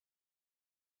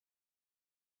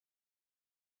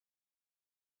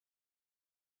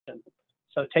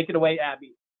So take it away,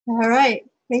 Abby. All right,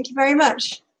 thank you very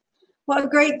much. What a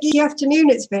great geeky afternoon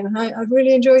it's been. I've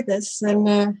really enjoyed this, and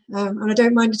I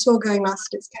don't mind at all going last.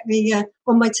 It's kept me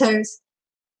on my toes.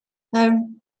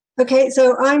 Okay,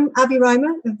 so I'm Abby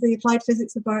Rymer of the Applied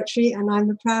Physics Laboratory, and I'm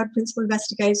the proud principal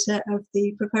investigator of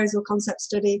the proposal concept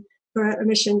study for a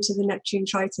mission to the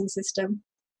Neptune-Triton system.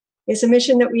 It's a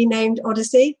mission that we named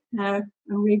Odyssey, and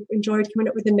we enjoyed coming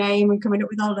up with the name and coming up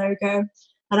with our logo.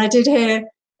 And I did hear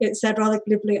it said rather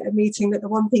glibly at a meeting that the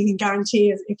one thing you can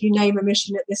guarantee is if you name a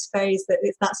mission at this phase, that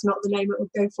if that's not the name it will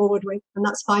go forward with, and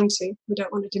that's fine too. We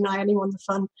don't want to deny anyone the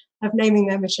fun of naming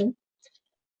their mission.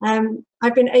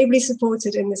 I've been ably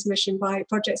supported in this mission by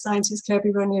project scientist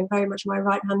Kirby Runyon, very much my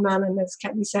right-hand man, and has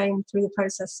kept me sane through the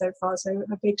process so far, so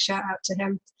a big shout out to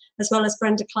him, as well as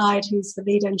Brenda Clyde, who's the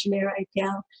lead engineer at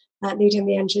APL, leading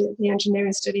the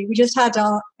engineering study. We just had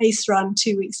our ACE run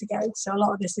 2 weeks ago, so a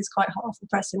lot of this is quite hot off the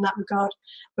press in that regard.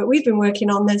 But we've been working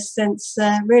on this since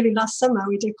really last summer.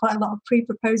 We did quite a lot of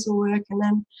pre-proposal work, and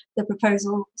then the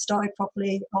proposal started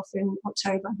properly off in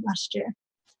October last year.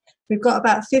 We've got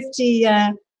about 50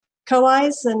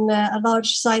 co-Is and a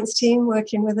large science team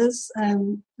working with us,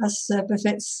 as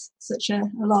befits such a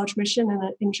large mission and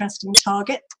an interesting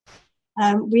target.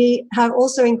 We have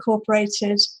also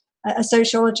incorporated a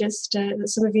sociologist that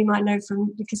some of you might know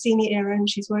from the Cassini era, and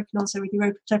she's working also with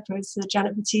Europa Clippers,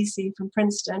 Janet Battisi from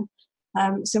Princeton.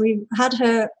 So we had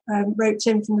her roped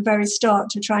in from the very start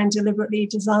to try and deliberately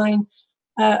design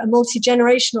a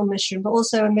multi-generational mission, but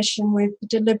also a mission with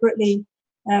deliberately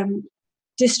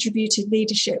distributed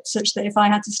leadership, such that if I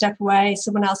had to step away,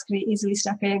 someone else could easily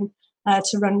step in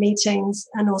to run meetings,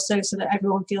 and also so that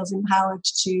everyone feels empowered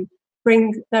to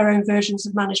bring their own versions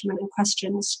of management and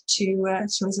questions to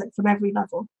us from every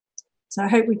level. So I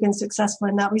hope we've been successful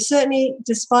in that. We certainly,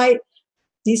 despite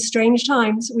these strange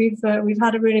times, we've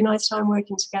had a really nice time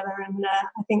working together, and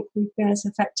I think we've been as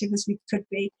effective as we could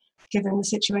be given the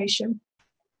situation.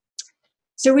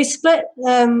 So we split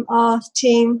our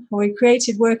team, or we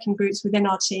created working groups within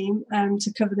our team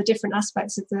to cover the different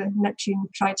aspects of the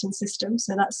Neptune-Triton system.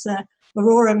 So that's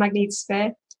Aurora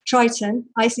magnetosphere, Triton,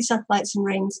 icy satellites and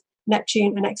rings,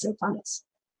 Neptune and exoplanets.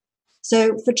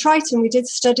 So for Triton, we did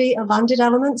study a landed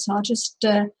element. So I'll just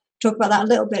talk about that a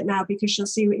little bit now, because you'll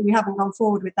see we haven't gone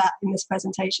forward with that in this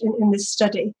presentation, in this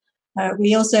study.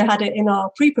 We also had it in our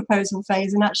pre-proposal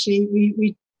phase, and actually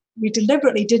we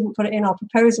deliberately didn't put it in our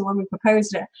proposal when we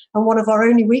proposed it. And one of our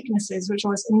only weaknesses, which I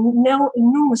was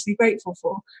enormously grateful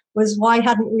for, was why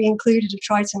hadn't we included a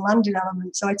Triton landed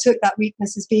element? So I took that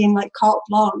weakness as being like carte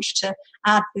blanche to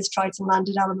add this Triton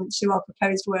landed element to our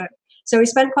proposed work. So we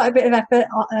spent quite a bit of effort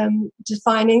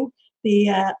defining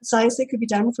the science that could be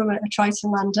done from a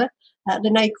Triton lander.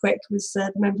 Lene Quick was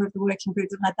the member of the working group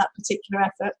that led that particular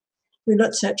effort. We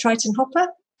looked at Triton hopper,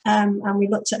 and we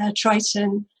looked at a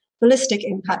Triton ballistic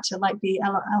impactor like the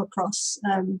L-Cross,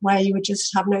 where you would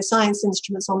just have no science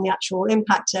instruments on the actual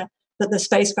impactor, but the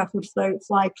spacecraft would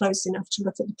fly close enough to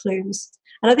look at the plumes.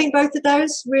 And I think both of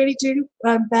those really do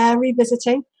bear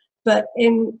revisiting, but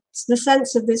in the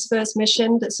sense of this first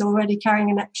mission that's already carrying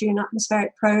a Neptune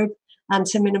atmospheric probe, and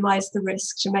to minimize the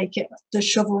risk, to make it the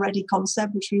shovel-ready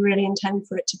concept, which we really intend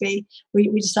for it to be, we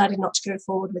decided not to go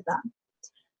forward with that.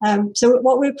 So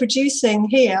what we're producing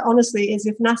here, honestly, is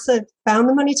if NASA found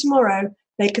the money tomorrow,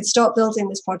 they could start building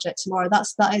this project tomorrow.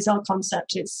 That is our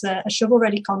concept. It's a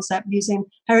shovel-ready concept using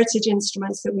heritage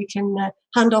instruments that we can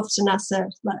hand off to NASA,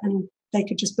 and they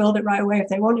could just build it right away if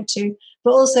they wanted to,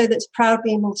 but also that's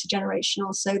proudly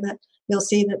multi-generational, so that you'll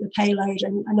see that the payload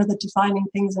and other defining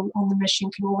things on the mission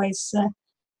can always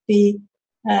be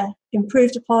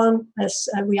improved upon as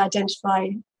we identify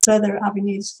further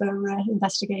avenues for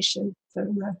investigation for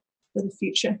the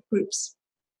future groups.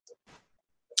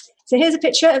 So here's a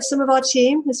picture of some of our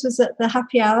team. This was at the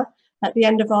happy hour at the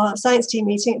end of our science team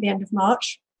meeting at the end of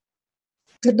March.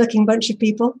 Good looking bunch of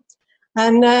people.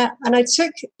 And I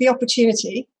took the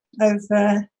opportunity of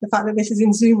the fact that this is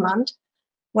in Zoom land,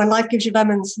 when life gives you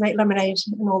lemons, make lemonade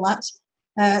and all that,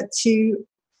 to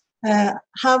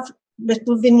have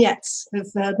little vignettes of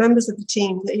members of the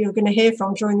team that you're going to hear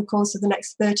from during the course of the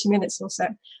next 30 minutes or so.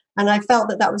 And I felt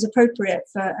that that was appropriate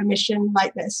for a mission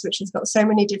like this, which has got so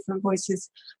many different voices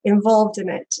involved in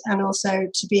it, and also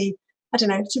to be, I don't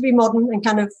know, to be modern and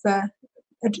kind of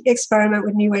experiment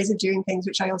with new ways of doing things,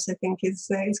 which I also think is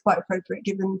quite appropriate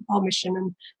given our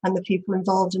mission and the people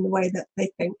involved in the way that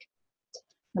they think.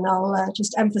 And I'll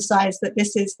just emphasize that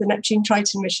this is the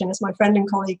Neptune-Triton mission, as my friend and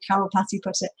colleague Carol Patty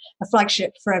put it, a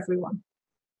flagship for everyone.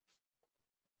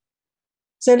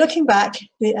 So looking back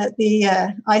at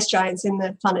the ice giants in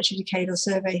the Planetary Decadal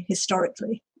Survey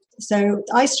historically, So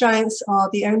ice giants are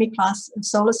the only class of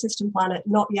solar system planet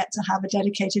not yet to have a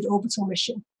dedicated orbital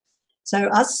mission. So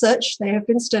as such, they have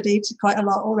been studied quite a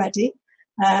lot already,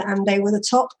 and they were the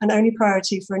top and only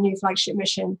priority for a new flagship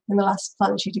mission in the last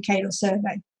planetary decadal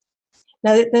survey.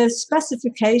 Now, the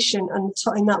specification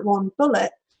in that one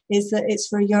bullet is that it's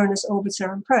for a Uranus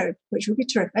orbiter and probe, which would be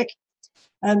terrific.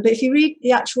 But if you read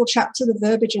the actual chapter, the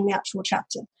verbiage in the actual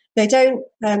chapter, they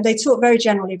talk very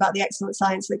generally about the excellent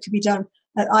science that could be done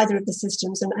at either of the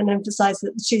systems, and emphasize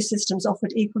that the two systems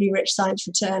offered equally rich science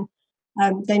return.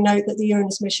 They note that the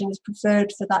Uranus mission is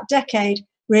preferred for that decade,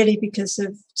 really because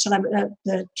of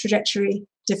the trajectory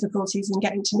difficulties in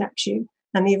getting to Neptune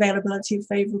and the availability of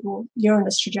favourable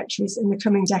Uranus trajectories in the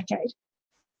coming decade.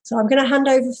 So I'm going to hand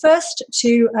over first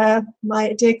to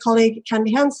my dear colleague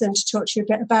Candy Hansen to talk to you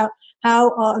a bit about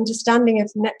how our understanding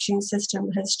of the Neptune system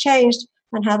has changed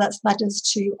and how that's led us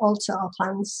to alter our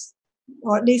plans,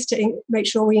 or at least to make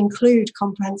sure we include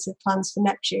comprehensive plans for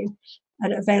Neptune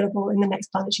and available in the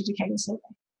next planetary decadal survey.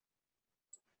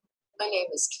 My name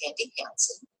is Candy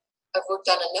Hansen. I've worked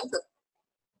on a number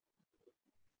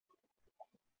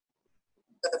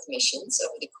of missions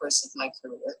over the course of my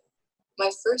career. My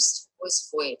first was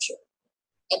Voyager,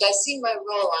 and I see my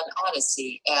role on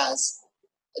Odyssey as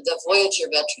the Voyager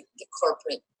veteran, the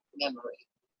corporate memory.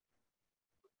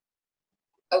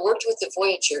 I worked with the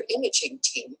Voyager imaging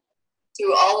team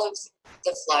through all of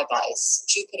the flybys,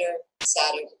 Jupiter,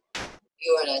 Saturn,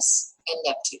 Uranus, and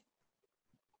Neptune.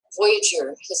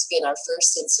 Voyager has been our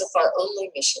first and so far only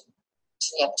mission to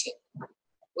Neptune.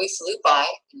 We flew by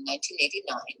in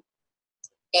 1989,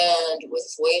 and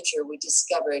with Voyager we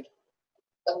discovered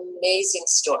amazing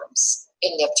storms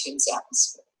in Neptune's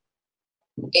atmosphere,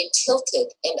 a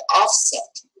tilted and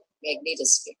offset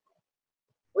magnetosphere,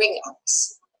 ring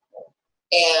arcs,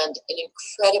 and an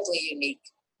incredibly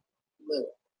unique moon,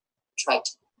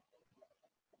 Triton.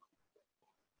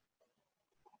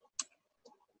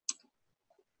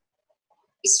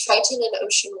 Is Triton an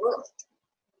ocean world?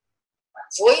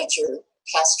 Voyager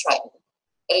passed Triton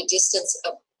at a distance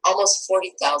of almost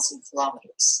 40,000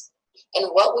 kilometers. And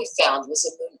what we found was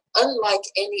a moon unlike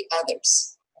any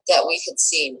others that we had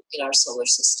seen in our solar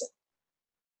system.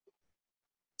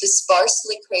 The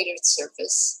sparsely cratered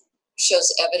surface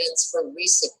shows evidence for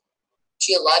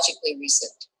geologically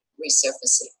recent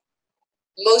resurfacing.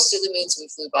 Most of the moons we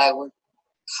flew by were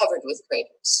covered with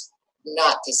craters,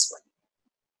 not this one.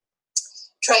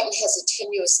 Triton has a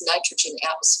tenuous nitrogen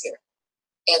atmosphere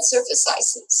and surface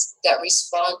ices that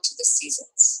respond to the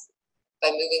seasons by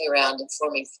moving around and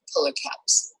forming polar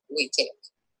caps, we think.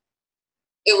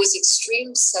 It was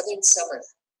extreme southern summer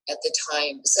at the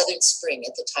time, southern spring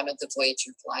at the time of the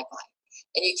Voyager flyby.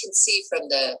 And you can see from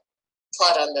the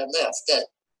plot on the left that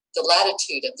the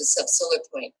latitude of the subsolar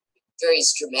point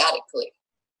varies dramatically.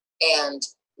 And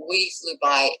we flew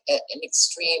by at an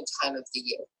extreme time of the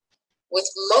year, with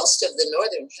most of the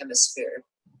northern hemisphere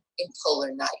in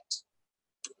polar night.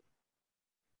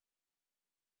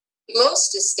 The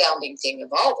most astounding thing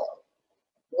of all, though,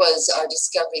 was our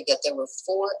discovery that there were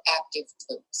 4 active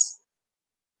plumes.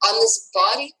 On this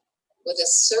body with a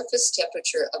surface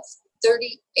temperature of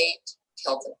 38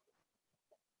 Kelvin,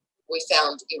 we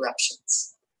found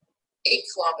eruptions, 8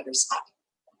 kilometers high.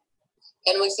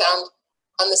 And we found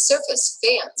on the surface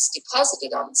fans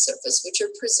deposited on the surface, which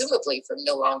are presumably from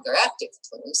no longer active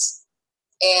plumes,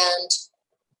 and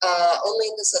only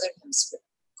in the southern hemisphere.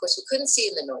 Of course, we couldn't see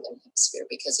in the northern hemisphere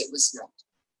because it was night.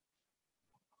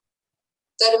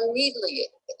 That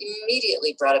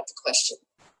immediately brought up the question,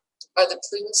 are the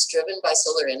plumes driven by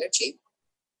solar energy,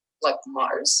 like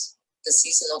Mars, the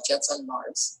seasonal jets on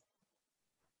Mars?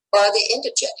 Or are they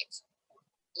endogenic,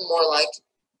 more like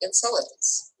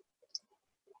Enceladus?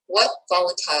 What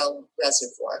volatile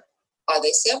reservoir are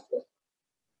they sampling?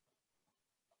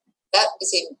 That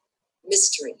is a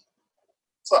mystery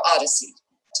for Odyssey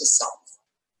to solve.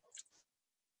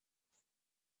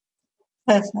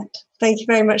 Perfect. Thank you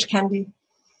very much, Candy.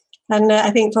 And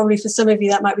I think probably for some of you,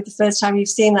 that might be the first time you've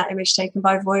seen that image taken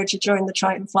by Voyager during the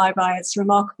Triton flyby. It's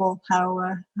remarkable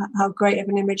how great of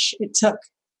an image it took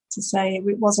to say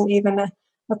it wasn't even a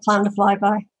planned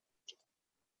flyby.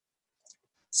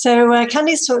 So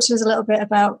Candy's talked to us a little bit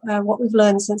about what we've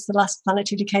learned since the last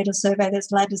planetary decadal survey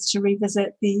that's led us to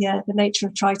revisit the nature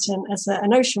of Triton as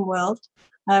an ocean world.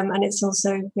 And it's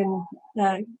also been,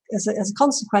 as a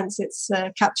consequence, it's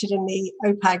captured in the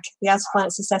OPAG, the Outer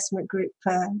Planets Assessment Group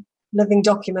living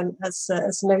document, as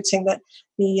noting that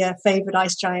the favoured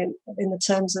ice giant in the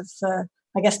terms of,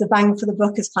 I guess, the bang for the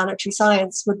buck as planetary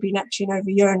science would be Neptune over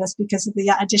Uranus because of the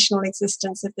additional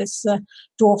existence of this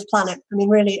dwarf planet. I mean,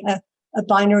 really, a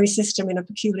binary system in a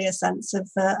peculiar sense of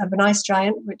an ice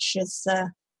giant, which is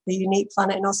the unique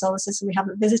planet in our solar system we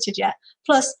haven't visited yet,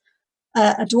 plus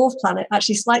a dwarf planet,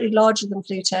 actually slightly larger than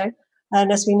Pluto.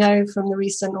 And as we know from the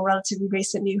recent or relatively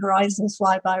recent New Horizons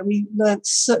flyby, we learned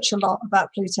such a lot about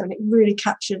Pluto, and it really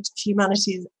captured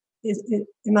humanity's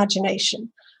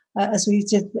imagination as we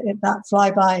did that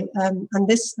flyby. And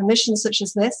a mission such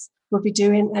as this will be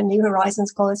doing a New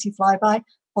Horizons quality flyby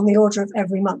on the order of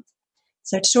every month.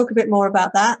 So to talk a bit more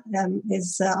about that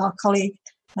is our colleague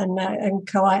and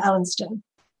co-I Alan Stern.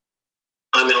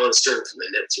 I'm Alan Stern from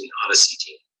the Neptune-Odyssey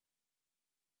team.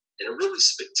 And a really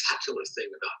spectacular thing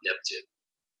about Neptune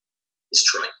is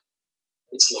Triton,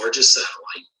 its largest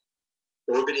satellite,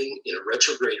 orbiting in a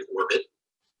retrograde orbit.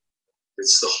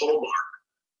 It's the hallmark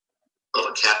of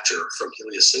a capture from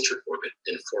heliocentric orbit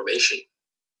and formation,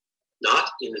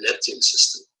 not in the Neptune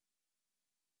system,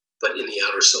 but in the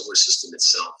outer solar system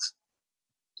itself.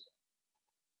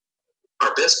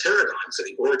 Our best paradigm for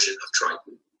the origin of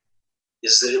Triton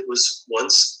is that it was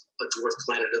once a dwarf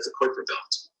planet of the Kuiper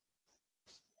Belt.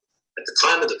 At the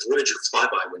time of the Voyager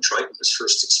flyby, when Triton was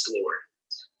first explored,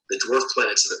 the dwarf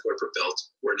planets of the Kuiper Belt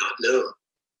were not known,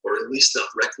 or at least not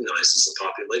recognized as a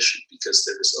population, because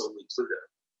there was only Pluto.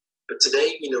 But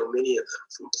today, we know many of them,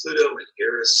 from Pluto and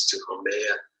Eris to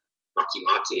Haumea,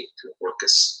 Makemake, and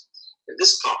Orcus. And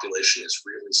this population is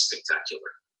really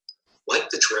spectacular. Like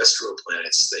the terrestrial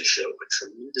planets, they show a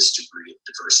tremendous degree of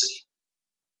diversity,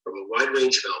 from a wide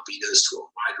range of albedos to a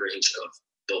wide range of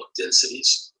bulk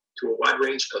densities, to a wide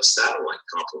range of satellite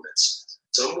complements,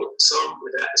 some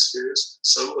with atmospheres,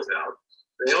 some without.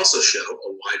 They also show a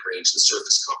wide range in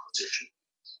surface composition.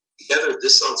 Together,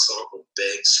 this ensemble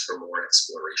begs for more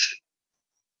exploration.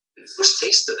 And the first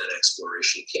taste of that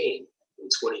exploration came in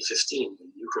 2015 when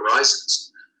New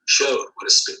Horizons showed what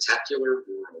a spectacular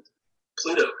world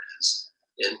Pluto is,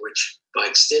 and which, by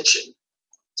extension,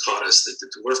 taught us that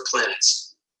the dwarf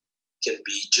planets can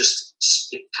be just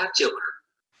spectacular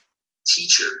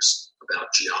teachers about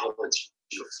geology,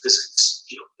 geophysics,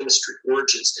 geochemistry,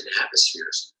 origins, and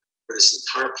atmospheres for this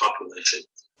entire population,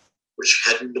 which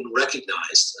hadn't been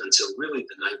recognized until really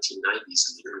the 1990s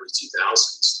and the early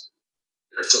 2000s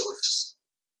in our solar system.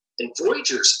 And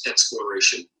Voyager's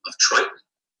exploration of Triton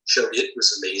showed it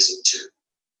was amazing too.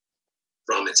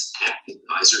 From its active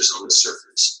geysers on the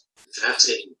surface,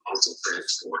 fascinating volatile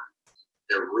transport,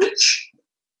 and a rich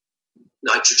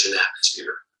nitrogen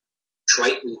atmosphere,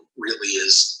 Triton really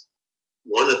is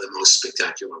one of the most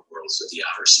spectacular worlds of the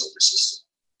outer solar system.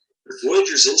 But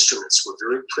Voyager's instruments were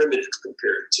very primitive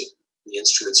compared to the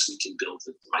instruments we can build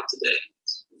and fly today.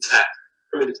 In fact,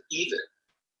 primitive even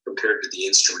compared to the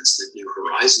instruments that New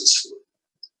Horizons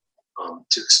flew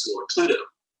to explore Pluto.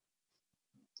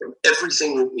 From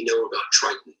everything that we know about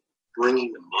Triton,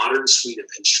 bringing the modern suite of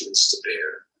instruments to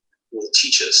bear will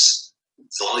teach us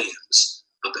volumes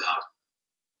about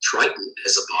Triton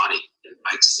as a body, and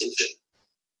by extension,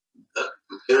 the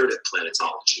comparative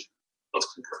planetology of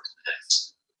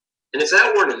planets. And if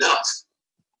that weren't enough,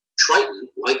 Triton,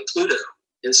 like Pluto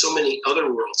and so many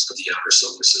other worlds of the outer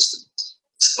solar system,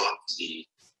 is thought to be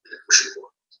an ocean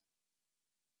world.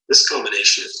 This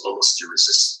combination is almost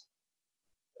irresistible.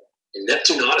 And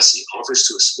Neptune-Odyssey offers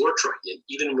to explore Triton in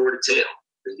even more detail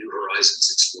than New Horizons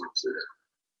explored Pluto.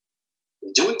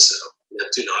 In doing so,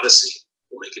 Neptune-Odyssey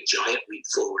will make a giant leap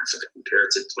forward for the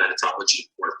comparative planetology of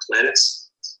dwarf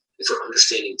planets and for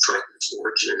understanding Triton's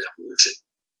origin and evolution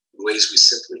in ways we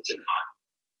simply cannot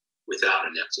without a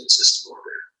Neptune system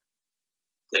orbiter.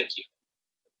 Thank you.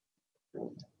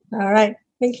 All right.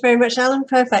 Thank you very much, Alan.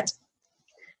 Perfect.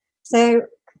 So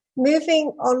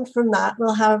moving on from that,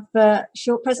 we'll have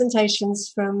short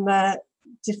presentations from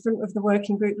different of the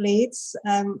working group leads.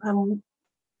 And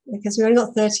because we've only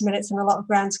got 30 minutes and a lot of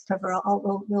ground to cover,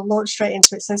 we'll launch straight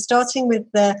into it. So starting with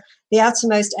the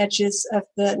outermost edges of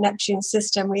the Neptune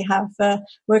system, we have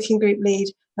working group lead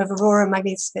of Aurora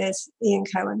Magnetospheres, Ian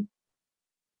Cohen.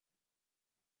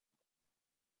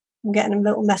 I'm getting a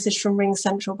little message from Ring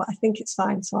Central, but I think it's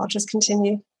fine, so I'll just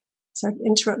continue. So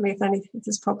interrupt me if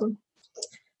there's a problem.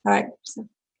 All right. So.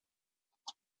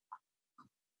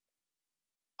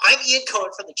 I'm Ian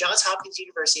Cohen from the Johns Hopkins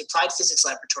University Applied Physics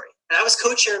Laboratory, and I was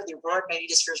co-chair of the Aurora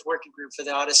Magnetospheres Working Group for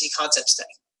the Odyssey concept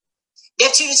study.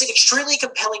 Neptune is an extremely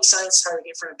compelling science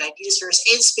target from a magnetospheres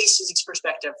and space physics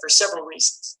perspective for several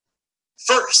reasons.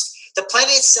 First, the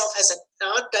planet itself has a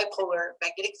non-dipolar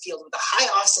magnetic field with a high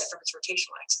offset from its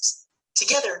rotational axis.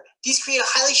 Together, these create a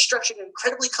highly structured and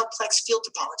incredibly complex field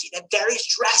topology that varies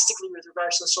drastically with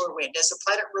regards to the solar wind as the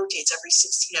planet rotates every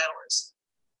 16 hours.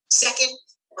 Second,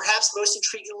 perhaps most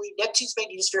intriguingly, Neptune's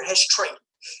magnetosphere has Triton,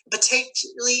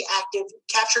 potentially active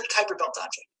captured Kuiper Belt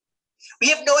object. We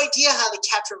have no idea how the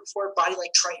captured foreign body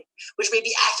like Triton, which may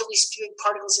be actively spewing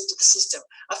particles into the system,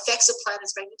 affects a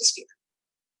planet's magnetosphere.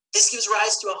 This gives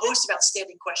rise to a host of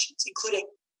outstanding questions, including,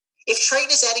 if Triton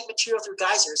is adding material through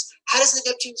geysers, how does the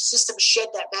Neptune system shed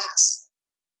that mass?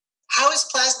 How is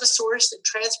plasma sourced and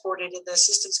transported in the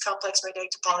system's complex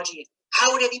magnetic topology?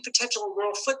 How would any potential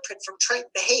auroral footprint from Triton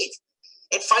behave?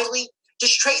 And finally,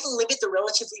 does Triton limit the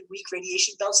relatively weak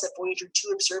radiation belts that Voyager 2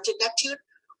 observed at Neptune?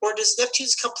 Or does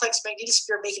Neptune's complex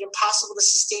magnetosphere make it impossible to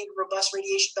sustain robust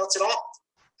radiation belts at all?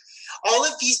 All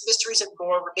of these mysteries and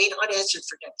more remain unanswered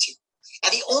for Neptune,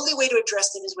 and the only way to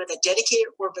address them is with a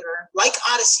dedicated orbiter like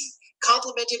Odyssey,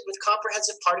 complemented with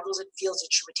comprehensive particles and fields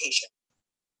instrumentation.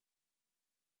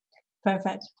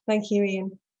 Perfect. Thank you,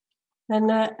 Ian.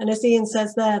 And as Ian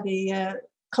says there, the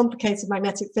complicated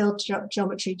magnetic field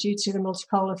geometry due to the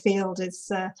multipolar field is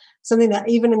something that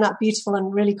even in that beautiful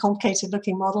and really complicated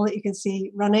looking model that you can see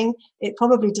running, it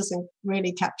probably doesn't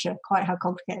really capture quite how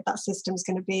complicated that system is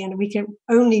going to be. And we can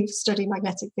only study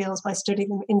magnetic fields by studying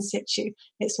them in situ.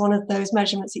 It's one of those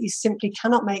measurements that you simply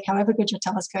cannot make, however good your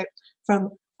telescope,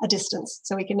 from a distance.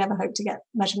 So we can never hope to get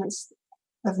measurements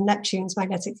of Neptune's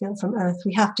magnetic field from Earth.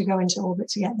 We have to go into orbit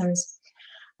to get those.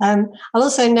 I'll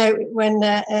also note when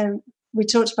we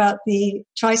talked about the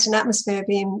Triton atmosphere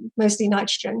being mostly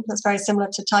nitrogen. That's very similar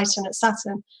to Titan at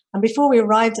Saturn. And before we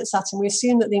arrived at Saturn, we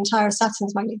assumed that the entire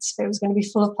Saturn's magnetosphere was going to be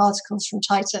full of particles from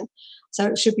Titan. So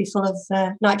it should be full of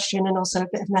nitrogen and also a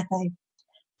bit of methane.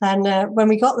 And when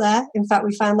we got there, in fact,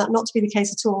 we found that not to be the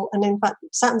case at all. And in fact,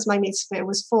 Saturn's magnetosphere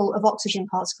was full of oxygen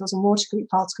particles and water group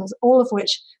particles, all of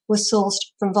which were sourced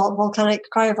from cryovolcanic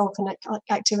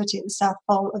activity at the South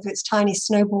Pole of its tiny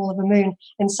snowball of a moon,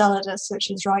 Enceladus,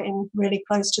 which is right in really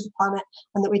close to the planet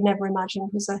and that we'd never imagined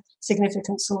was a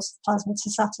significant source of plasma to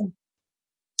Saturn.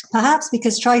 Perhaps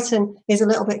because Triton is a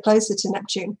little bit closer to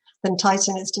Neptune than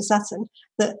Titan is to Saturn,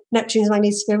 that Neptune's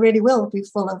magnetosphere really will be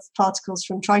full of particles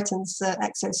from Triton's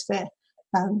exosphere.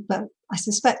 But I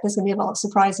suspect there's going to be a lot of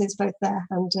surprises both there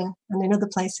and in other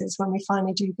places when we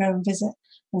finally do go and visit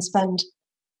and spend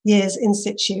years in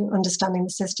situ understanding the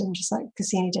system, just like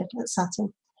Cassini did at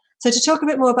Saturn. So to talk a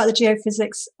bit more about the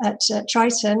geophysics at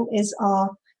Triton is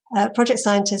our project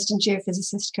scientist and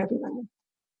geophysicist, Kirby Runyon.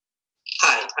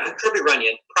 Hi, I'm Kirby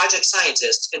Runyon, project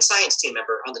scientist and science team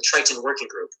member on the Triton Working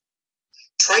Group.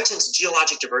 Triton's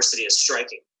geologic diversity is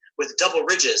striking, with double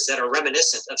ridges that are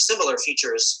reminiscent of similar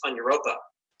features on Europa.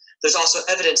 There's also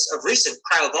evidence of recent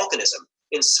cryovolcanism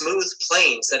in smooth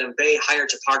plains that embay higher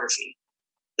topography.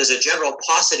 There's a general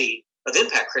paucity of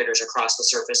impact craters across the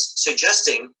surface,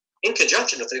 suggesting, in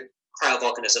conjunction with the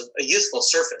cryovolcanism, a youthful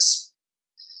surface.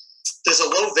 There's a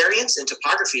low variance in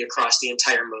topography across the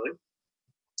entire moon.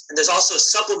 And there's also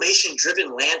sublimation-driven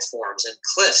landforms and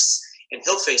cliffs and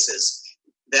hill faces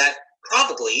that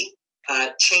probably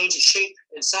change shape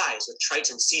and size with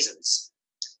Triton seasons.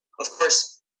 Of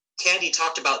course, Candy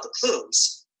talked about the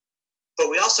plumes, but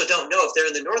we also don't know if they're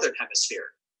in the northern hemisphere,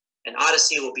 and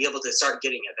Odyssey will be able to start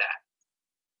getting at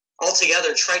that.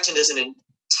 Altogether, Triton is an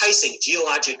enticing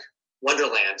geologic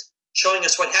wonderland, showing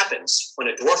us what happens when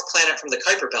a dwarf planet from the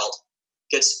Kuiper Belt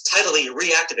gets tidally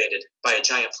reactivated by a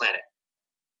giant planet.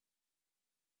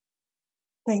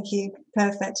 Thank you.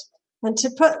 Perfect. And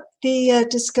to put the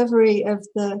discovery of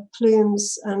the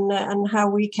plumes and how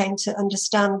we came to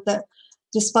understand that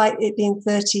despite it being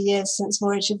 30 years since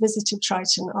Voyager visited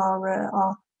Triton,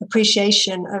 our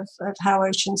appreciation of how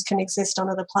oceans can exist on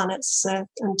other planets,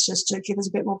 and just to give us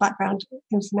a bit more background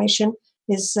information,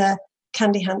 is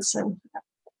Candy Hansen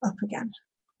up again.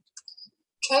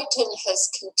 Triton has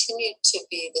continued to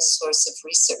be the source of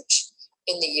research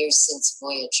in the years since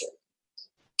Voyager.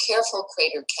 Careful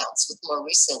crater counts with more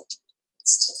recent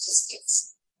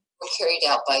statistics were carried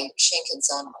out by Schenck and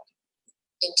Zonwald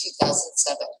in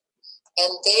 2007,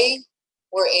 and they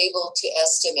were able to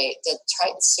estimate that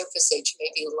Triton's surface age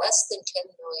may be less than 10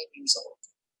 million years old,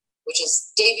 which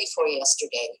is day before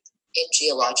yesterday in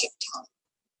geologic time.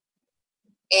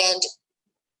 And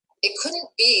it couldn't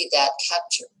be that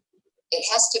capture. It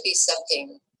has to be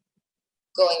something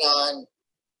going on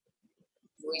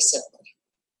recently.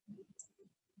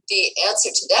 The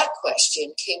answer to that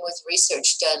question came with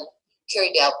research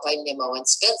carried out by Nimmo and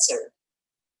Spencer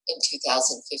in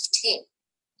 2015,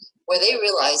 where they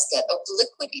realized that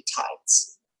obliquity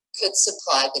tides could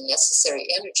supply the necessary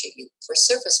energy for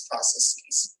surface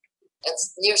processes and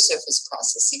near-surface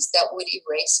processes that would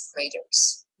erase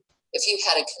craters. If you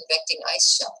had a convecting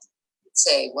ice shelf,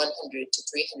 say 100 to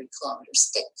 300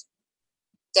 kilometers thick,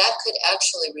 that could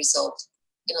actually result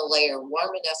in a layer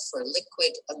warm enough for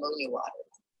liquid ammonia water.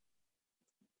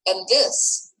 And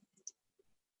this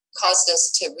caused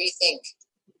us to rethink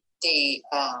the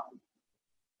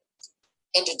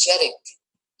energetic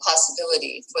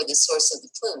possibility for the source of the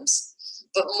plumes.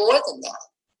 But more than that,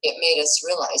 it made us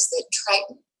realize that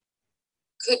Triton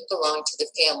could belong to the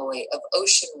family of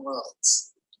ocean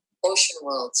worlds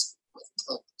with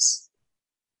plumes.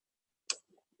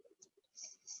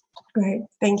 Great,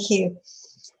 thank you.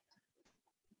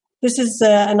 This is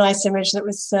a nice image that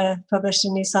was published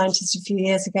in New Scientist a few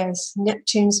years ago.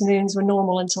 Neptune's moons were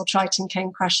normal until Triton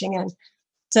came crashing in.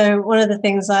 So one of the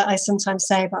things I sometimes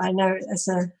say, but I know as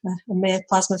a mere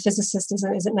plasma physicist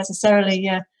isn't necessarily,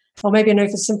 or maybe an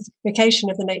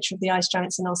oversimplification of the nature of the ice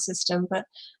giants in our system, but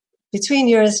between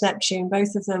Uranus and Neptune,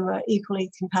 both of them are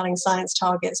equally compelling science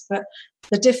targets. But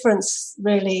the difference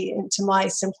really, to my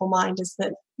simple mind, is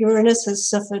that Uranus has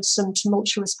suffered some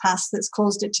tumultuous past that's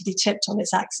caused it to be tipped on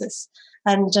its axis,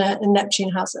 and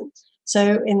Neptune hasn't.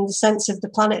 So in the sense of the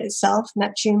planet itself,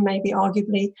 Neptune maybe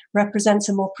arguably represents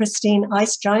a more pristine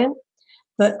ice giant,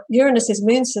 but Uranus's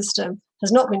moon system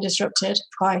has not been disrupted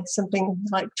by something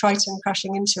like Triton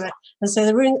crashing into it. And so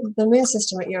the moon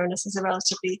system at Uranus is a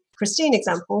relatively pristine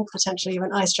example, potentially of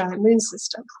an ice giant moon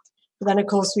system. But then, of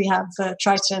course, we have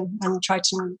Triton and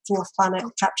Triton dwarf planet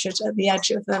captured at the edge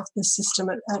of the system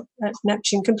at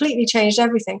Neptune, completely changed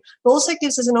everything. But also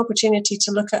gives us an opportunity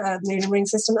to look at a moon ring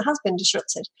system that has been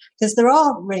disrupted, because there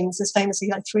are rings, there's famously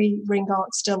like 3 ring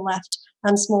arcs still left,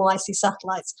 and small icy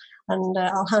satellites. And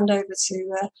I'll hand over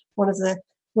to one of the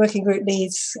working group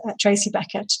leads, Tracy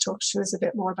Becker, to talk to us a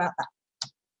bit more about that.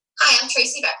 Hi, I'm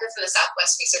Tracy Becker from the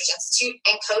Southwest Research Institute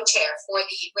and co-chair for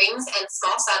the Rings and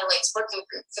Small Satellites Working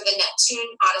Group for the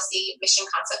Neptune-Odyssey Mission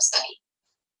Concept Study.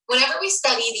 Whenever we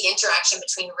study the interaction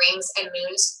between rings and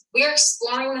moons, we are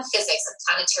exploring the physics of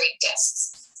planetary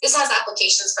disks. This has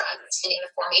applications for understanding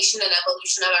the formation and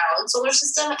evolution of our own solar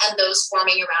system and those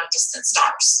forming around distant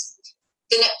stars.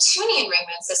 The Neptunian ring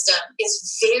moon system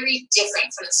is very different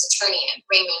from the Saturnian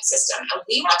ring moon system, and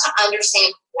we want to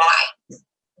understand why.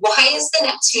 Why is the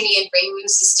Neptunian ring moon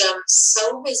system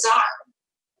so bizarre?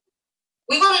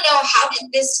 We want to know, how did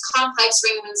this complex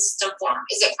ring moon system form?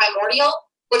 Is it primordial,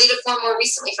 or did it form more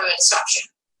recently from a disruption?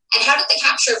 And how did the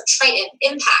capture of Triton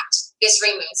impact this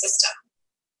ring moon system?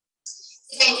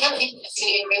 The dynamic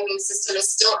Neptunian ring moon system is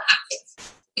still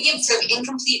active. We observe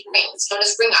incomplete rings known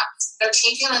as ring arcs that are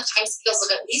changing on the time scales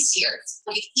of at least years.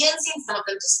 We've even seen some of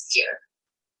them disappear.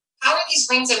 How are these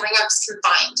rings and ring arcs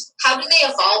combined? How do they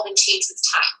evolve and change with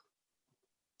time?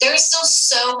 There is still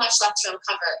so much left to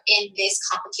uncover in this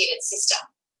complicated system.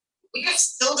 We are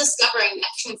still discovering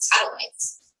Neptune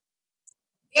satellites.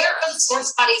 Where are the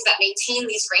source bodies that maintain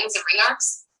these rings and ring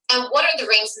arcs? And what are the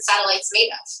rings and satellites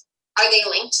made of? Are they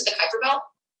linked to the Kuiper Belt?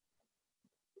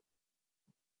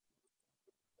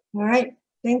 All right,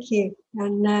 thank you.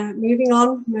 And moving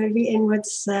on, moving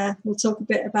inwards, we'll talk a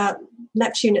bit about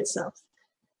Neptune itself.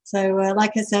 So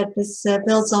like I said, this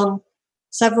builds on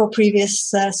several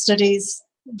previous studies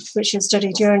which have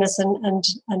studied Uranus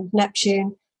and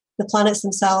Neptune, the planets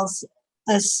themselves,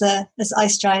 as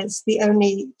ice giants, the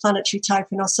only planetary type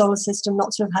in our solar system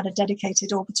not to have had a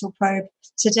dedicated orbital probe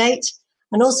to date,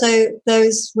 and also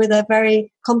those with a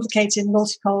very complicated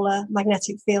multipolar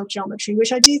magnetic field geometry,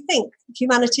 which I do think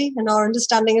humanity and our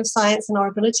understanding of science and our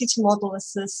ability to model,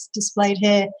 as is displayed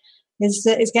here,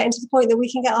 is getting to the point that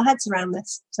we can get our heads around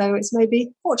this. So it's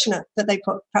maybe fortunate that they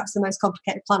put perhaps the most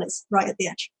complicated planets right at the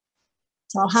edge.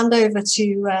 So I'll hand over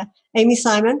to Amy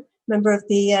Simon, member of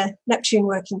the Neptune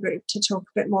Working Group, to talk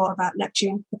a bit more about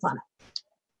Neptune, the planet.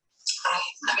 Hi,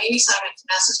 I'm Amy Simon from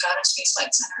NASA's Goddard Space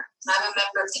Flight Center, and I'm a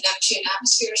member of the Neptune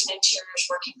Atmospheres and Interiors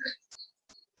Working Group.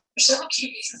 There are several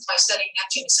key reasons why studying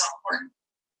Neptune is so important.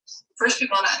 First, we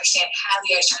want to understand how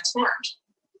the ice giants formed.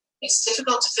 It's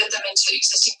difficult to fit them into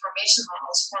existing formation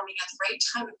models forming at the right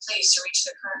time and place to reach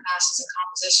their current masses and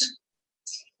composition.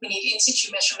 We need in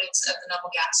situ measurements of the noble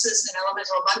gases and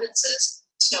elemental abundances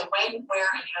to know when, where,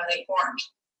 and how they formed.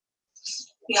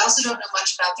 We also don't know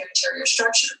much about their interior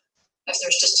structure, if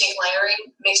there's distinct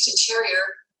layering, mixed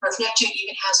interior, or if Neptune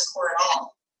even has a core at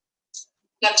all.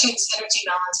 Neptune's energy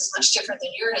balance is much different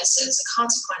than Uranus as a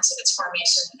consequence of its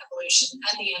formation and evolution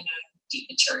and the unknown deep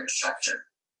interior structure.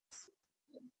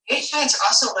 The ice giants are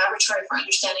also a laboratory for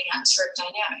understanding atmospheric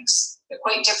dynamics. They're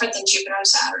quite different than Jupiter and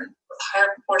Saturn, with a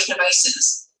higher proportion of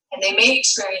ices, and they may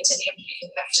experience inhibited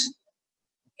convection.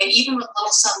 And even with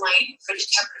little sunlight and frigid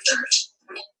temperatures,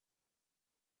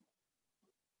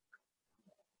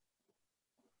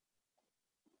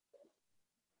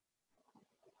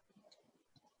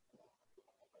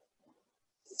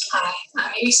 Hi,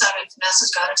 I'm Amy Simon from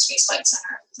NASA's Goddard Space Flight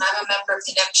Center, and I'm a member of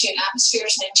the Neptune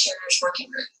Atmospheres and Interiors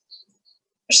Working Group.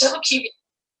 There's several key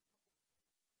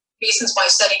reasons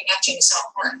why studying Neptune is so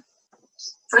important.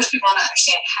 First, we want to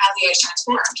understand how the ice giants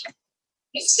formed.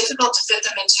 It's difficult to fit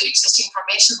them into existing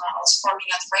formation models,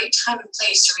 forming at the right time and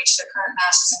place to reach their current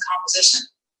masses and composition.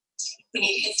 We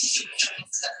need in-situ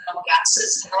measurements of elemental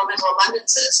gases and elemental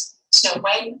abundances to know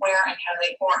when, where, and how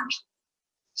they formed.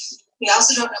 We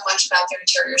also don't know much about their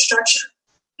interior structure,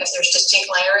 if there's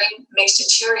distinct layering, mixed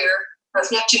interior, or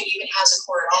if Neptune even has a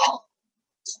core at all.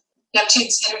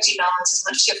 Neptune's energy balance is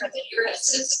much different than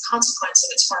Uranus as a consequence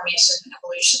of its formation,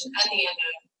 evolution, and the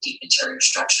unknown deep interior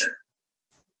structure.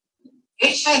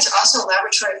 The ice giants are also a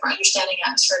laboratory for understanding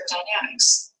atmospheric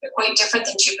dynamics. They're quite different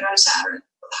than Jupiter and Saturn,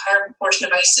 with a higher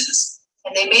proportion of ices,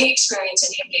 and they may experience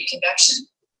inhibited convection.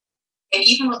 And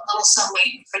even with little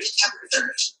sunlight and frigid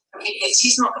temperatures, there may be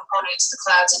seasonal components to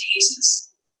clouds and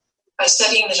hazes. By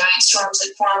studying the giant storms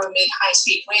that form amid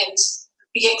high-speed winds,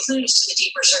 we get clues to the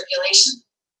deeper circulation.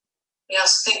 We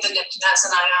also think that Neptune has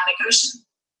an ionic ocean.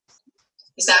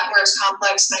 Is that where its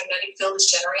complex magnetic field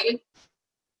is generated?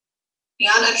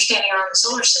 Beyond understanding our own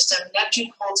solar system,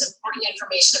 Neptune holds important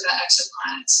information about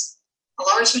exoplanets. A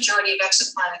large majority of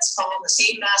exoplanets fall in the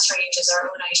same mass range as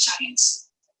our own ice giants.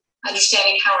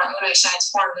 Understanding how our own ice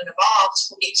giants formed and evolved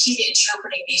will be key to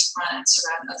interpreting these planets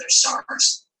around other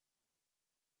stars.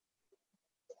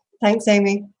 Thanks,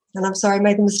 Amy. And I'm sorry, I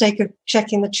made the mistake of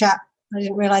checking the chat. I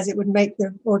didn't realize it would make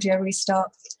the audio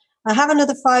restart. I have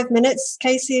another 5 minutes.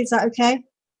 Casey, is that okay?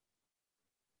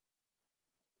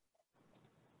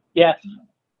 Yes.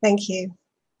 Thank you.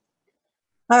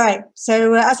 All right.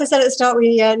 So as I said at the start,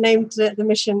 we named the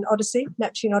mission Odyssey,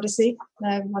 Neptune-Odyssey.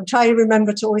 I'm trying to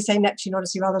remember to always say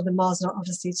Neptune-Odyssey rather than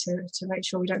Mars-Odyssey to make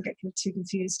sure we don't get too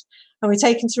confused. And we're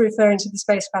taken to referring to the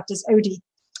spacecraft as ODI.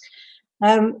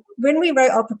 When we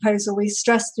wrote our proposal, we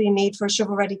stressed the need for a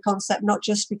shovel-ready concept, not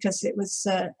just because it was,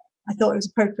 I thought it was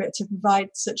appropriate to provide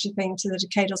such a thing to the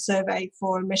Decadal Survey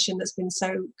for a mission that's been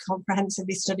so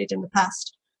comprehensively studied in the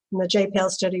past. And the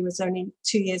JPL study was only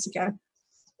 2 years ago.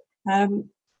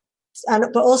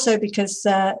 But also because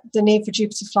the need for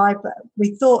Jupiter flyby,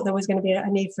 we thought there was going to be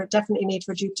definitely need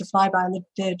for a Jupiter flyby, and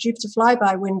the Jupiter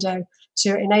flyby window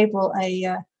to enable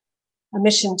a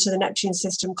mission to the Neptune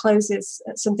system closes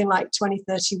at something like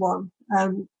 2031.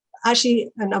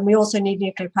 Actually, and we also need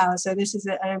nuclear power, so this is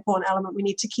an important element. We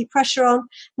need to keep pressure on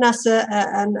NASA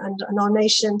and our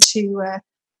nation to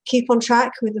keep on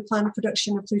track with the planned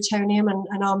production of plutonium,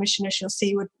 and our mission, as you'll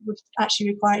see, would actually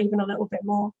require even a little bit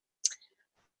more.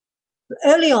 But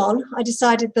early on, I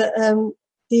decided that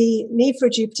the need for a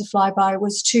Jupiter flyby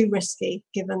was too risky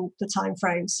given the time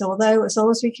frame. So although as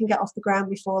long as we can get off the ground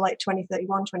before like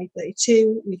 2031,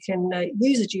 2032, we can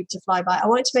use a Jupiter flyby, I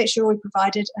wanted to make sure we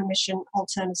provided a mission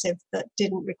alternative that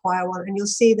didn't require one. And you'll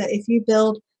see that if you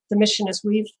build the mission as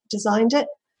we've designed it,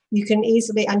 you can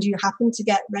easily, and you happen to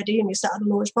get ready and you set at the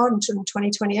launch pod until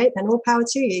 2028, then all power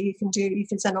to you. You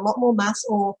can send a lot more mass,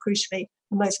 or crucially,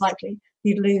 and most likely,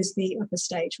 you'd lose the upper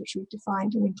stage, which we've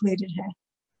defined and included here.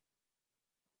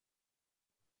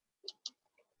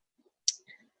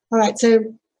 All right, so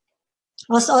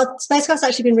our spacecraft's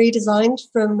actually been redesigned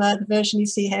from the version you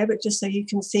see here, but just so you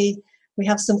can see, we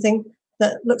have something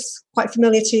that looks quite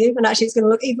familiar to you, and actually it's going to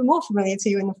look even more familiar to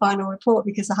you in the final report,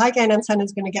 because the high gain antenna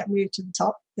is going to get moved to the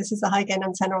top. This is the high gain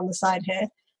antenna on the side here.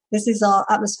 This is our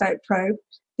atmospheric probe.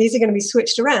 These are going to be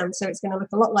switched around, so it's going to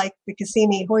look a lot like the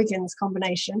Cassini-Huygens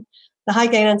combination. The high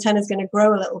gain antenna is going to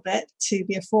grow a little bit to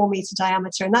be a 4-meter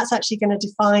diameter, and that's actually going to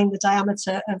define the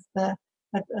diameter of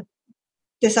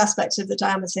this aspect of the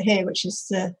diameter here, which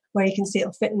is where you can see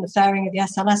it'll fit in the fairing of the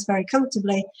SLS very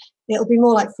comfortably. It'll be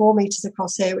more like 4 meters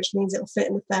across here, which means it'll fit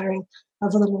in the fairing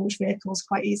of other launch vehicles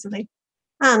quite easily.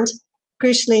 And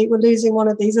crucially, we're losing one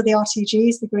of these are the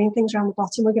RTGs, the green things around the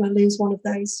bottom. We're going to lose one of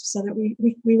those so that we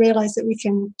realize that we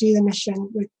can do the mission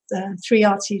with 3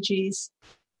 RTGs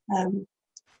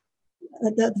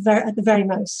at the very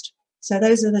most. So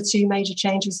those are the 2 major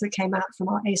changes that came out from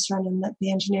our ACE run and that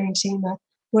the engineering team are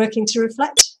working to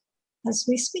reflect as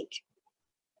we speak.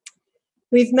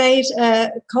 We've made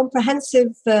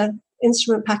comprehensive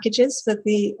instrument packages for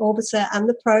the orbiter and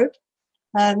the probe.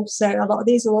 So a lot of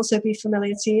these will also be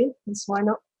familiar to you, so why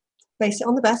not base it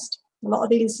on the best. A lot of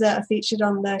these are featured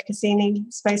on the Cassini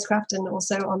spacecraft and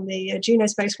also on the Juno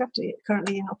spacecraft,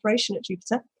 currently in operation at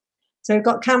Jupiter. So we've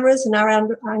got cameras, an narrow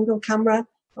angle camera,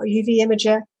 got a UV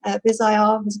imager,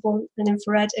 VisIR, visible and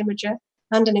infrared imager,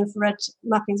 and an infrared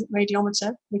mapping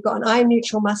radiometer. We've got an ion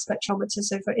neutral mass spectrometer,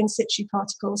 so for in situ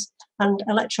particles, and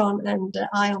electron and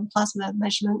ion plasma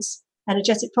measurements,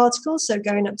 energetic particles, so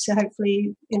going up to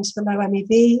hopefully into the low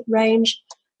MeV range,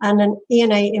 and an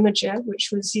ENA imager, which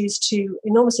was used to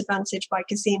enormous advantage by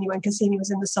Cassini when Cassini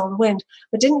was in the solar wind,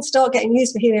 but didn't start getting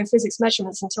used for heliophysics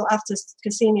measurements until after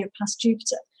Cassini had passed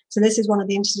Jupiter. So this is one of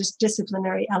the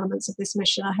interdisciplinary elements of this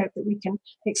mission I hope that we can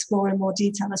explore in more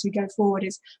detail as we go forward,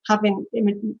 is having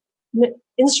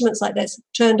instruments like this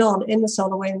turned on in the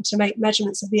solar wind to make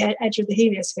measurements of the edge of the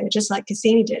heliosphere, just like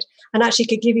Cassini did, and actually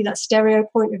could give you that stereo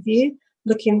point of view,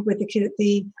 looking with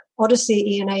the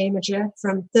Odyssey ENA imager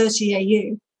from 30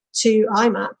 AU to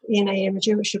IMAP ENA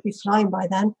imager, which should be flying by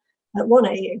then, at 1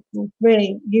 AU.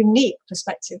 Really unique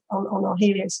perspective on our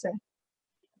heliosphere.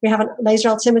 We have a laser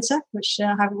altimeter, which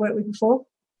I haven't worked with before,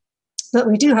 but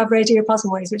we do have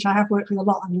radioplasma waves, which I have worked with a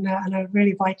lot, and a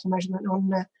really vital measurement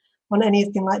on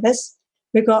anything like this.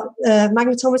 We've got a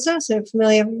magnetometer, so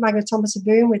familiar magnetometer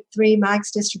boom with 3 mags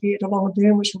distributed along a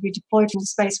boom, which will be deployed from the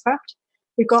spacecraft.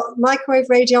 We've got microwave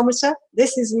radiometer.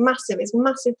 This is massive. It's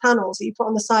massive panels that you put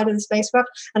on the side of the spacecraft,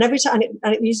 and every time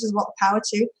and it uses a lot of power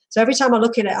too. So every time I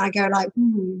look at it, I go like,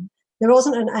 there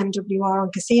wasn't an MWR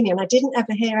on Cassini, and I didn't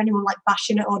ever hear anyone like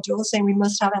bashing at our door saying we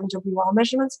must have MWR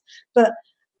measurements. But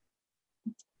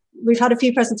we've had a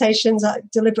few presentations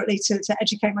deliberately to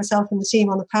educate myself and the team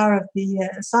on the power of the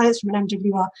science from an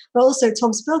MWR, but also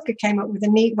Tom Spilker came up with a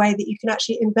neat way that you can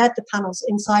actually embed the panels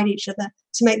inside each other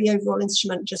to make the overall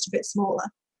instrument just a bit smaller.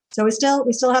 So we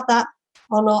still have that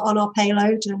on our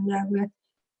payload, and we're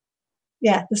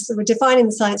defining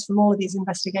the science from all of these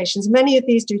investigations. Many of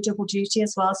these do double duty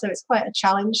as well, so it's quite a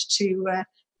challenge to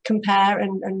compare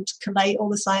and collate all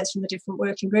the science from the different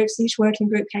working groups. Each working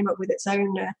group came up with its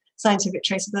own scientific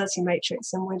traceability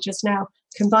matrix, and we're just now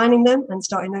combining them and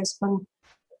starting those fun,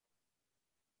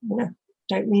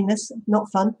 don't mean this,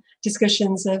 not fun,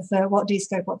 discussions of what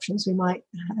D-scope options we might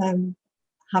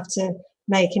have to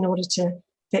make in order to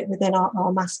fit within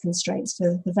our mass constraints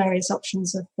for the various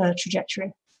options of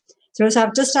trajectory. So we also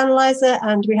have dust analyzer,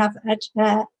 and we have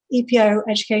EPO,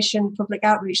 education, public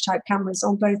outreach type cameras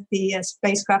on both the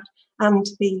spacecraft and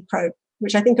the probe,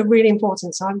 which I think are really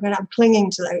important. So I'm clinging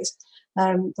to those,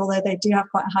 although they do have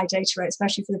quite a high data rate,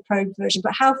 especially for the probe version.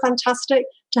 But how fantastic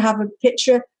to have a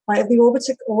picture like of the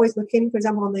orbiter always looking, for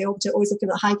example, on the orbiter, always looking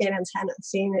at the high gain antenna,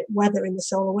 seeing it weather in the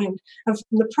solar wind, and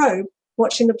from the probe,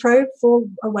 watching the probe fall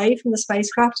away from the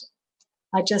spacecraft.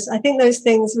 I think those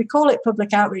things, we call it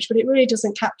public outreach, but it really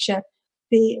doesn't capture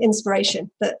the inspiration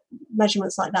that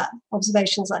measurements like that,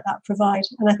 observations like that provide.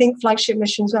 And I think flagship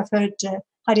missions, I've heard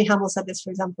Heidi Hamill said this,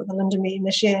 for example, at the London meeting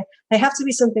this year, they have to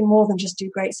be something more than just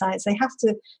do great science. They have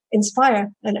to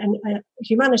inspire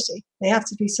humanity. They have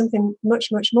to be something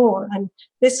much, much more. And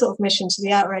this sort of mission to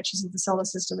the outer edges of the solar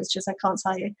system is just, I can't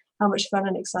tell you how much fun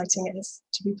and exciting it is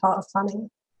to be part of planning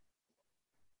it.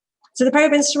 So the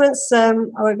probe instruments, I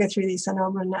won't go through these, I know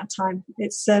I'm running out of time.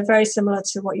 It's very similar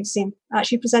to what you've seen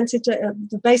actually presented,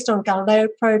 based on Galileo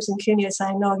probes, and Cuneo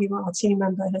Sayanogi, our team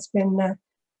member, has been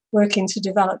working to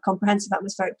develop comprehensive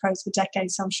atmospheric probes for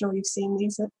decades. So I'm sure you've seen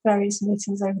these at various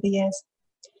meetings over the years.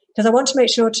 Because I want to make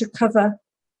sure to cover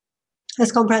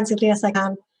as comprehensively as I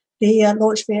can the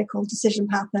launch vehicle decision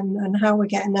path and how we're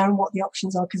getting there and what the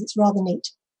options are, because it's rather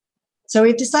neat. So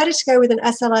we've decided to go with an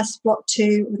SLS Block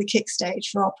 2 with a kick stage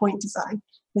for our point design.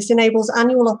 This enables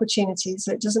annual opportunities,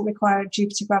 so it doesn't require a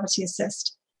Jupiter gravity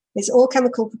assist. It's all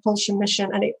chemical propulsion mission,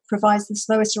 and it provides the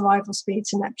slowest arrival speed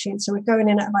to Neptune. So we're going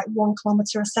in at like 1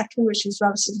 kilometer a second, which is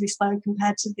relatively slow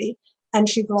compared to the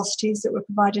entry velocities that were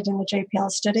provided in the JPL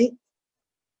study.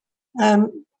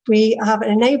 We have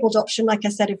an enabled option. Like I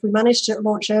said, if we manage to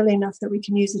launch early enough that we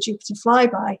can use the Jupiter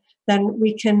flyby, then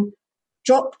we can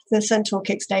drop the Centaur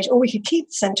kick stage, or we could keep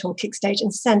the Centaur kick stage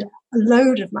and send a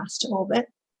load of mass to orbit,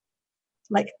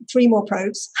 like 3 more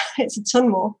probes. It's a ton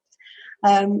more.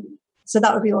 So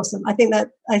that would be awesome. I think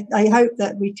that I hope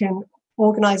that we can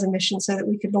organize a mission so that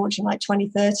we could launch in like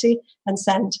 2030 and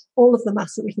send all of the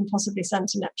mass that we can possibly send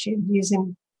to Neptune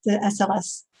using the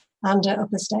SLS and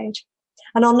upper stage.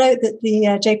 And I'll note that the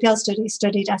JPL study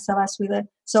studied SLS with a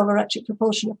solar electric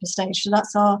propulsion upper stage. So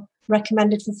that's our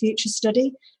recommended for future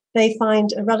study. They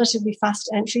find a relatively fast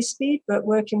entry speed, but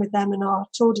working with them and our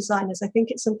tour designers, I think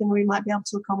it's something we might be able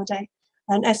to accommodate.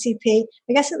 And SEP,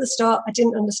 I guess at the start, I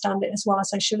didn't understand it as well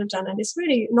as I should have done. And it's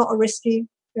really not a risky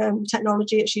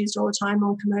technology. It's used all the time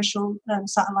on commercial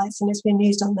satellites, and it's been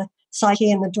used on the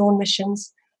Psyche and the Dawn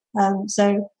missions.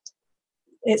 So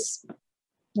it's,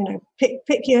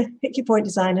 pick your point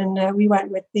design, and we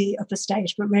went with the upper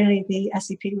stage, but really the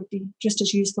SEP would be just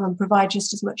as useful and provide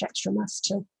just as much extra mass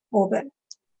to orbit.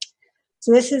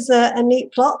 So this is a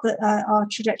neat plot that our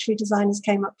trajectory designers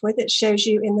came up with. It shows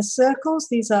you in the circles,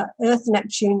 these are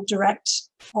Earth-Neptune direct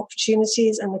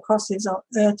opportunities, and the crosses are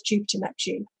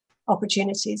Earth-Jupiter-Neptune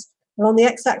opportunities. Along the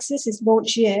x-axis is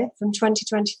launch year from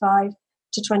 2025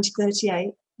 to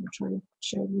 2038. I'm trying to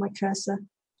show my cursor.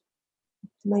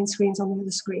 The main screen's on the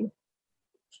other screen.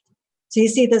 So you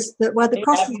see this, that where the Hey,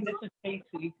 crosses. Abby, this is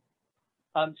Casey.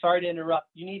 I'm sorry to interrupt.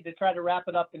 You need to try to wrap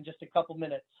it up in just a couple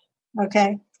minutes.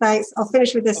 Okay, thanks. I'll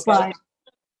finish with this slide.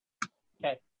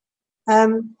 Okay.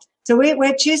 So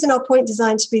we're choosing our point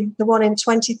design to be the one in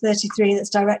 2033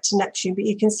 that's direct to Neptune. But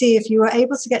you can see if you were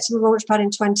able to get to the launch pad in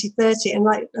 2030, and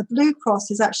like a blue cross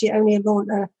is actually only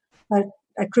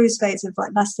a cruise phase of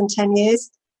like less than 10 years.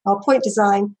 Our point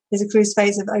design is a cruise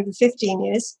phase of over 15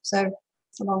 years. So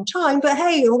it's a long time, but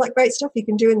hey, all that great stuff you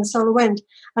can do in the solar wind.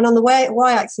 And on the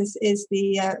y-axis is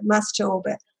the mass to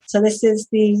orbit. So this is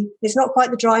it's not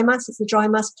quite the dry mass, it's the dry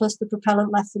mass plus the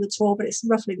propellant left for the tour, but it's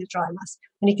roughly the dry mass.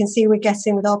 And you can see we're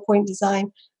getting with our point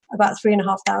design about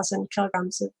 3,500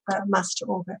 kilograms of mass to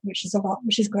orbit, which is a lot,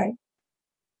 which is great.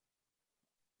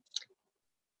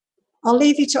 I'll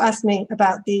leave you to ask me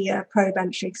about the probe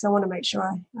entry because I want to make sure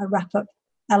I wrap up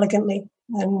elegantly.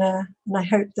 And I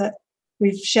hope that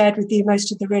we've shared with you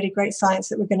most of the really great science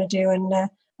that we're going to do. And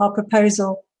our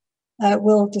proposal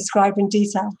will describe in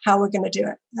detail how we're going to do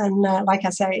it. And like I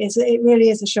say, it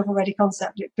really is a shovel-ready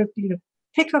concept. It could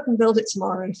pick up and build it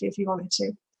tomorrow if you wanted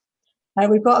to.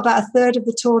 We've got about a third of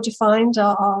the tour defined.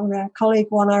 Our colleague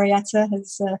Juan Arrieta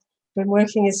has been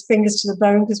working his fingers to the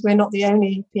bone because we're not the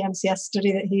only PMCS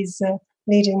study that he's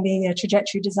leading the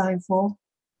trajectory design for.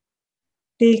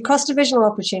 The cross-divisional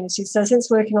opportunities. So since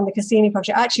working on the Cassini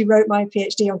project, I actually wrote my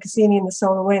PhD on Cassini and the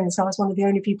solar wind. So I was one of the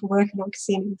only people working on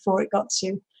Cassini before it got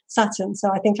to Saturn.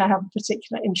 So I think I have a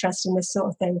particular interest in this sort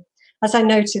of thing. As I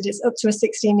noted, it's up to a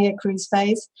 16-year cruise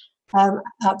phase, out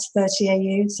to 30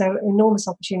 AU. So enormous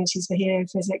opportunities for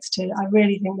heliophysics I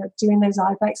really think that doing those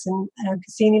IBEX and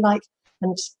Cassini-like,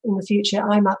 and in the future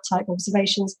IMAP type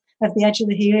observations of the edge of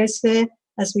the heliosphere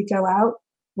as we go out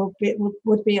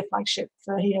would be a flagship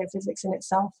for heliophysics in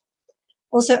itself.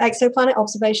 Also exoplanet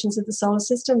observations of the solar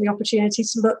system, the opportunity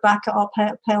to look back at our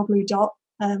pale blue dot,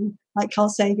 like Carl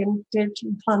Sagan did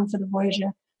and planned for the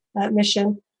Voyager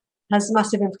mission, has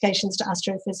massive implications to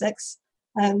astrophysics.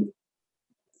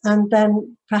 And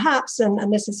then perhaps,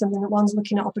 and this is something that one's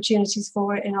looking at opportunities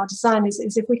for in our design, is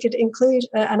if we could include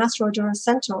an asteroid or a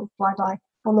centaur flyby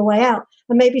on the way out,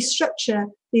 and maybe structure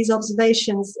these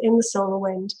observations in the solar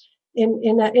wind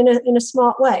in a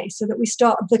smart way, so that we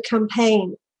start the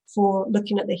campaign for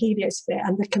looking at the heliosphere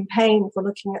and the campaign for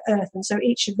looking at Earth. And so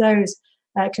each of those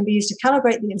can be used to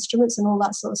calibrate the instruments and all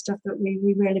that sort of stuff that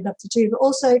we really love to do, but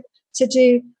also to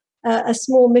do a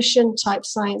small mission type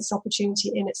science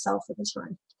opportunity in itself at the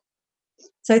time.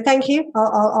 So thank you.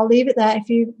 I'll leave it there.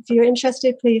 If you're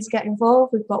interested, please get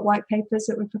involved. We've got white papers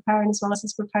that we're preparing as well as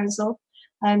this proposal.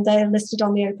 And they're listed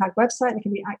on the OPAG website. They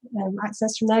can be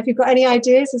accessed from there. If you've got any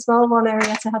ideas as well, one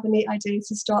area to have a neat idea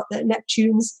to start the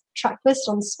Neptune's track list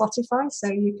on Spotify, so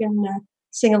you can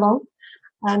sing along.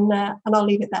 And I'll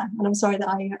leave it there. And I'm sorry that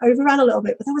I overran a little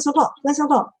bit, but there was a lot. There's a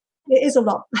lot. It is a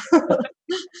lot.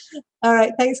 All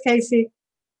right. Thanks, Casey.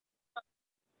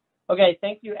 Okay.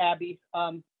 Thank you, Abby.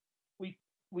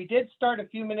 We did start a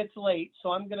few minutes late,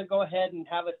 so I'm going to go ahead and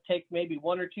have it take maybe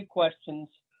one or two questions,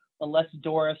 unless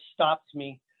Doris stops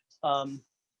me.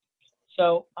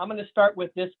 So I'm going to start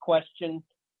with this question,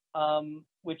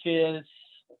 which is,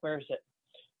 where is it?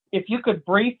 If you could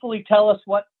briefly tell us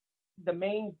what the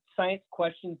main science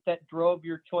questions that drove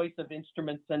your choice of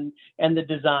instruments and the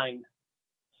design.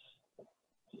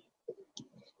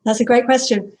 That's a great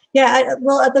question. Yeah,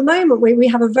 well, at the moment, we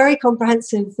have a very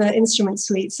comprehensive instrument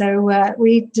suite. So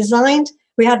we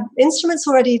had instruments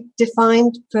already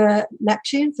defined for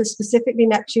Neptune, for specifically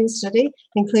Neptune study,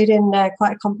 including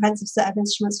quite a comprehensive set of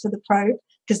instruments for the probe,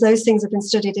 because those things have been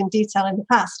studied in detail in the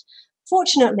past.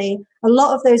 Fortunately, a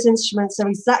lot of those instruments are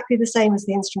exactly the same as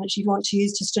the instruments you want to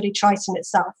use to study Triton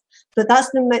itself. But that's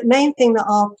the main thing that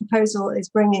our proposal is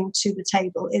bringing to the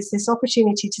table, is this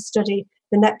opportunity to study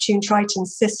the Neptune-Triton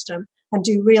system and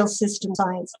do real system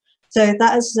science. So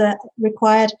that has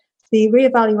required the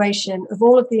reevaluation of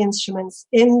all of the instruments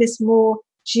in this more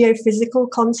geophysical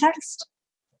context.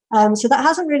 So that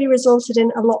hasn't really resulted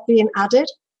in a lot being added,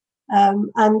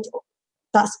 and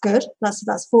that's good.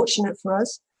 That's fortunate for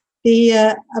us.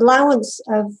 The allowance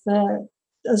of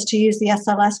us to use the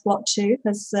SLS Block 2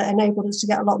 has enabled us to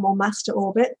get a lot more mass to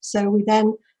orbit. So we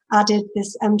then added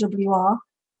this MWR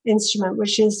instrument,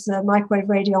 which is the microwave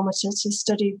radiometer to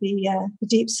study the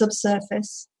deep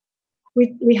subsurface.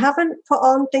 We haven't put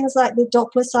on things like the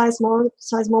Doppler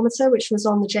seismometer, which was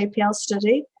on the JPL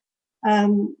study.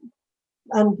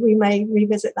 and we may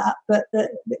revisit that. But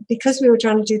because we were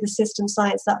trying to do the system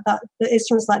science, that the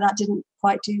instruments like that didn't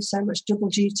quite do so much double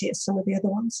duty as some of the other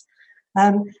ones.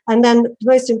 And then the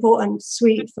most important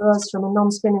suite for us from a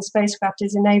non-spinning spacecraft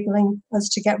is enabling us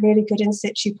to get really good in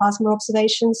situ plasma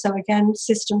observations. So again,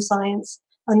 system science,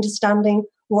 understanding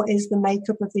what is the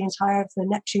makeup of the entire of the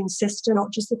Neptune system,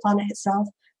 not just the planet itself,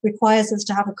 requires us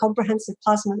to have a comprehensive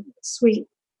plasma suite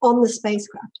on the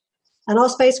spacecraft. And our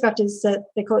spacecraft is,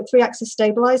 they call it 3-axis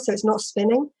stabilized, so it's not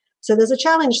spinning. So there's a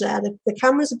challenge there. The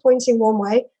cameras are pointing one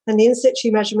way, and the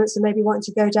in-situ measurements are maybe wanting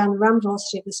to go down the ram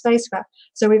velocity of the spacecraft.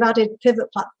 So we've added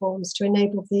pivot platforms to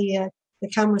enable the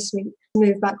camera suite to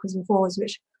move backwards and forwards,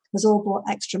 which has all brought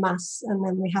extra mass. And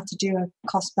then we have to do a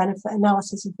cost-benefit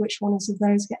analysis of which ones of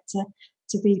those get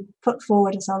to be put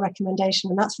forward as our recommendation.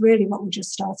 And that's really what we're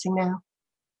just starting now.